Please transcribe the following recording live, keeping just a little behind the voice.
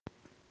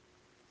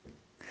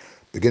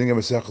Beginning of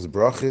Masechus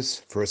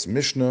Brachos, first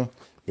Mishnah,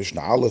 Mishnah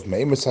Aleph,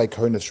 Me'emasai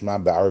Karnas Shema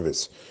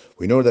Ba'arvis.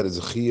 We know that it's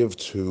a chiyuv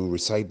to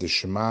recite the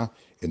Shema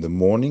in the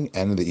morning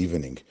and in the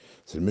evening.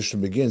 So the Mishnah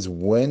begins,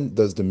 when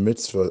does the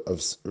mitzvah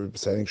of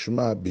reciting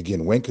Shema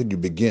begin? When could you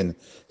begin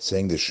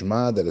saying the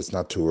Shema, that it's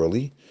not too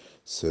early?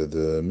 So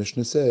the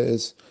Mishnah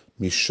says,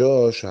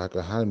 Misha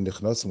sha'akahanim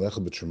nichnasim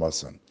lechel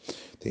b'tshemasan.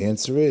 The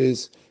answer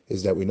is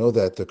that we know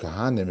that the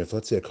kahanim, if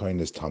let's say a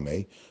kohen is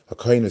tamei,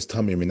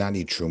 may not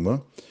eat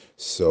truma.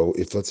 So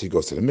if let's say he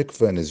goes to the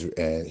mikveh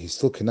and he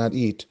still cannot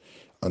eat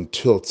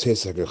until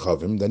tzesak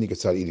rechavim, then he can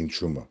start eating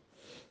truma.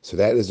 So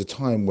that is the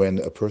time when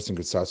a person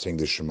could start saying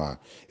the Shema.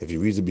 If he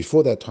reads it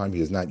before that time, he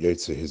does not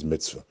yotze his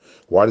mitzvah.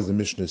 Why does the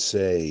Mishnah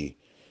say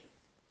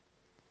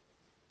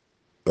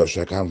and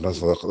not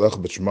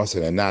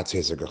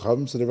tzesak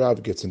rechavim? So the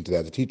Rav gets into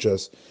that to teach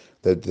us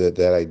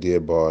that idea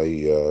by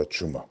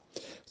truma.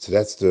 So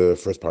that's the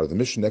first part of the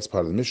Mishnah. Next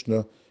part of the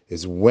Mishnah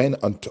is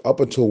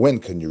up until when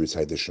can you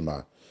recite the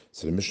Shema?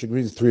 So the Mishnah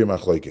agrees three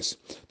machlokes.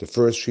 The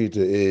first shita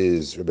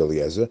is Rabbi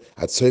Eliezer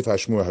at Seif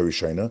Hashmur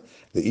Harishayna.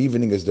 The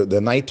evening is the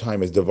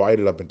nighttime is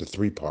divided up into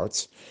three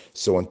parts.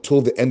 So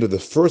until the end of the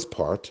first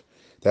part,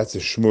 that's the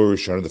Shmur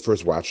Rishayna, the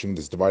first watching.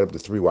 That's divided up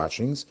into three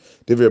watchings.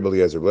 Divrei Rabbi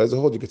Eliezer. Rabbi Eliezer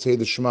holds you could say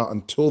the Shema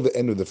until the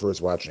end of the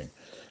first watching.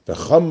 The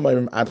Chum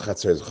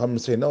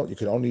say no, you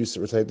can only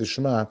recite the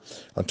Shema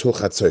until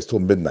Chatzos, till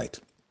midnight.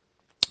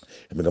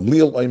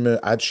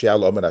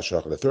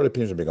 The third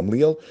opinion is Rabbi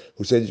Gamliel,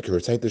 who said you can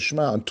recite the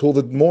Shema until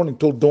the morning,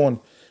 till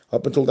dawn.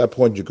 Up until that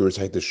point, you can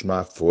recite the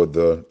Shema for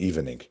the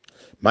evening.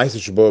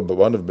 But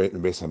one of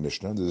based on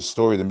Mishnah, there's a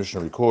story the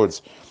Mishnah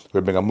records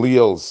where Rabbi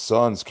Gamliel's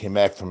sons came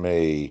back from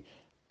a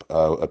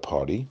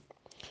party,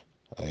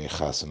 a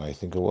chasen, I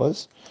think it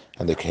was,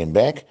 and they came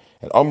back,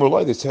 and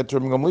Amrullah, they said to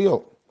Rabbi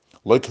Gamliel,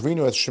 Lo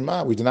Karinu as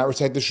Shema, we did not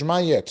recite the Shema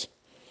yet.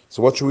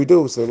 So what should we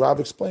do? So the Rav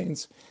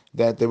explains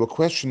that they were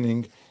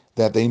questioning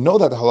that they know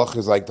that the halach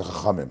is like the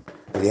chachamim,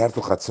 that you have to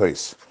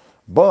chatzos.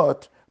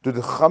 But do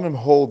the chachamim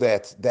hold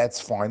that that's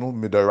final,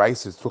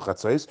 midaraisa to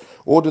chatzos,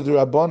 or do the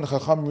rabban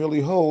chacham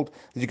really hold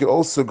that you can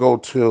also go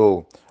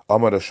till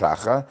Amar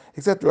Shachar?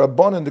 Except the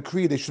rabban and the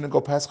creed, they shouldn't go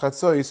past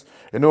chatzos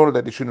in order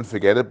that they shouldn't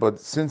forget it.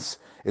 But since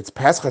it's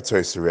past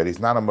chatzos already, it's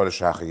not Amar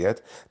Shachar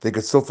yet, they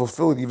could still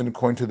fulfill it even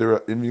according to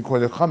the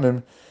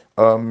chachamim,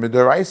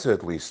 midaraisa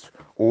at least.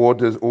 Or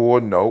does the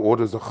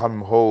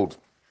chachamim hold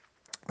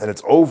and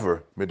it's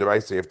over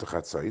midaraisa after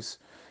chatzais?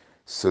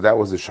 So that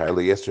was the shaila.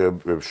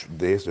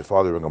 They asked their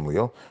father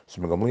Gamliel.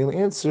 So Gamliel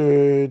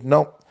answered,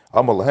 no.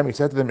 Amar lahem, he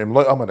said to them,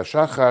 Imloi Amar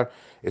Shachar,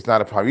 it's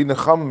not a problem. Even the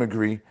Chachamim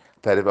agree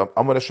that if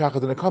Amar Shachar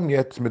didn't come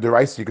yet,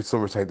 midaraisa you could still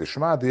recite the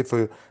Shema.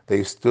 Therefore,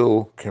 they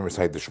still can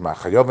recite the Shema.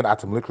 Chayav and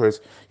Atam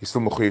Likras, you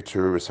still mechuyev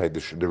to recite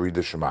to read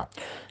the Shema.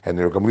 And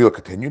the Gamliel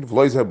continued,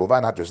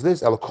 not just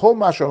this, whenever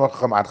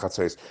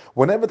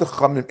the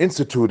Chachamim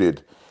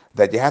instituted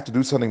that you have to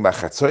do something by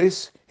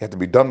chatzos, you have to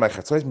be done by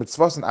chatzos.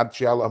 Mitzvahs and ad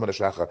shial amar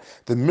shachar.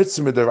 The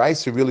mitzvah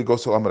midaraisa really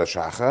goes to amar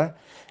shachar,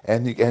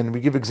 and we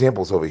give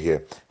examples over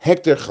here.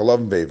 Hekter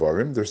chalav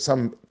bevarim. There's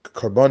some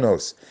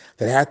karbonos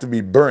that have to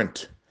be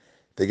burnt.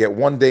 They get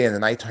 1 day and a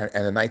night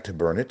to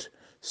burn it.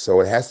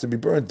 So it has to be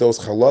burnt. Those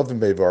chalav and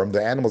bevarim,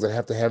 the animals that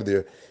have to have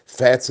their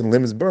fats and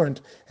limbs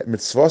burnt,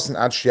 mitzvahs and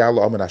ad shial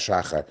amar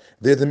shachar.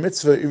 There, the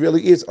mitzvah it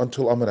really is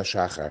until amar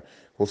shachar.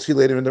 We'll see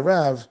later in the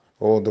Rav.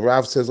 Or the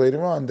Rav says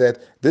later on that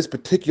this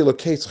particular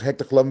case,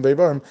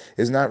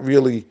 is not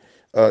really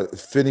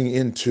fitting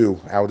into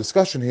our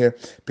discussion here,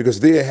 because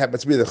there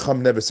happens to be the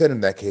Chum never said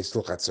in that case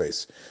till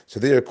Chatzos. So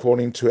there,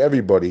 according to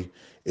everybody,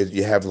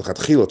 you have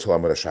l'chatchila till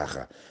Amar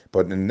Shacha.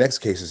 But in the next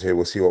cases here,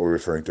 we'll see what we're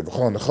referring to.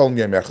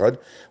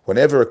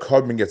 Whenever a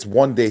carbon gets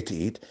 1 day to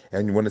eat,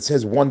 and when it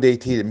says 1 day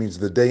to eat, it means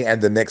the day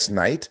and the next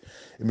night.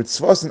 Even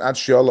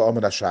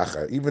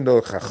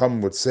though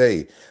Chacham would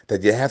say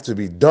that you have to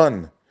be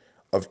done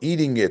of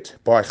eating it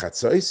by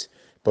chatzos,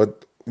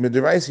 but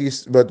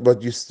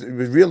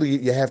really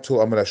you have to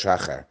Amar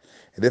Shachar.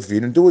 And if you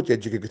didn't do it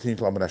yet, you can continue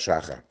to Amar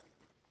Shachar.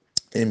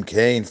 Im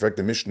Kain, in fact,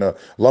 the Mishnah,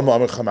 Lama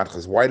Amar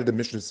Chamatchas. Why did the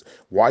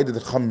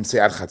Chachamim say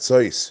ad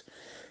chatzos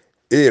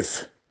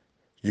if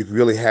you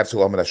really have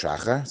to Amar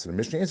Shachar? So the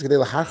Mishnah answers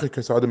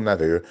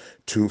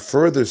to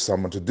further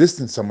someone, to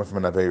distance someone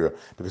from an Aveira,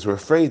 because we're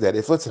afraid that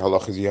if, let's say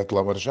halach is you have to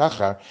Amar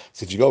Shachar,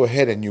 so if you go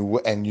ahead and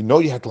you know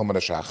you have to Amar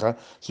Shachar,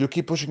 so you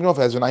keep pushing it off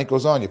as the night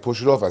goes on, you push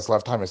it off, as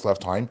left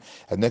time,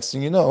 and next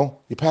thing you know,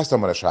 you passed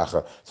Amar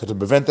Shachar. So to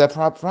prevent that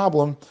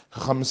problem,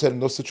 Chacham said in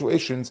those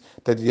situations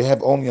that you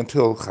have only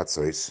until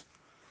Chatzos.